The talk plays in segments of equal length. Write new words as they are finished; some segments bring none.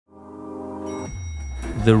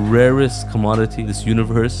the rarest commodity in this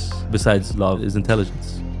universe, besides love, is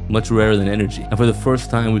intelligence. Much rarer than energy. And for the first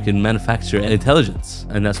time, we can manufacture intelligence.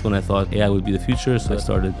 And that's when I thought AI would be the future. So I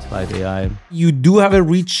started Applied AI. You do have a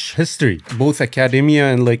rich history, both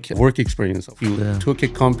academia and like work experience. You took a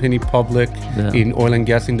company public in oil and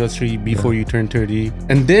gas industry before you turned 30.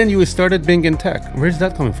 And then you started being in tech. Where's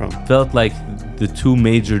that coming from? Felt like the two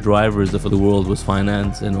major drivers of the world was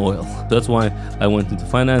finance and oil. So that's why I went into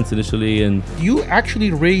finance initially. And you actually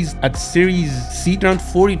raised at Series C around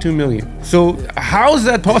 42 million. So how's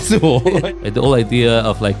that possible? The whole idea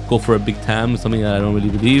of like go for a big TAM is something that I don't really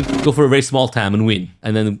believe. Go for a very small TAM and win,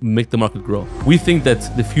 and then make the market grow. We think that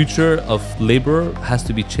the future of labor has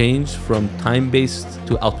to be changed from time-based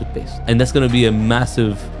to output-based. And that's going to be a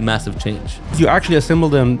massive, massive change. You actually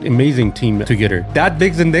assembled an amazing team together. That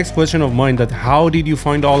begs the next question of mine, that how did you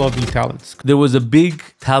find all of these talents? There was a big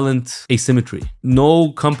talent asymmetry.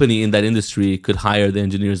 No company in that industry could hire the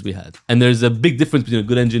engineers we had. And there's a big difference between a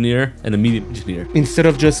good engineer and a medium engineer. Instead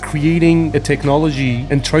of just creating a technology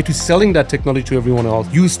and try to selling that technology to everyone else,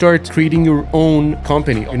 you start creating your own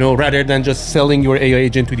company, rather than just selling your AI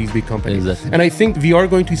agent to these big companies. Exactly. And I think we are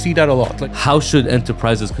going to see that a lot. Like, how should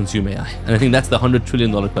enterprises consume AI? And I think that's the $100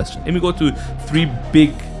 trillion question. Let me go to three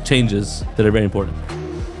big changes that are very important.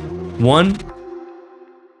 One,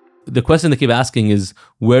 the question they keep asking is,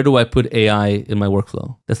 where do I put AI in my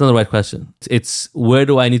workflow? That's not the right question. It's where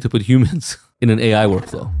do I need to put humans in an AI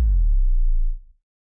workflow?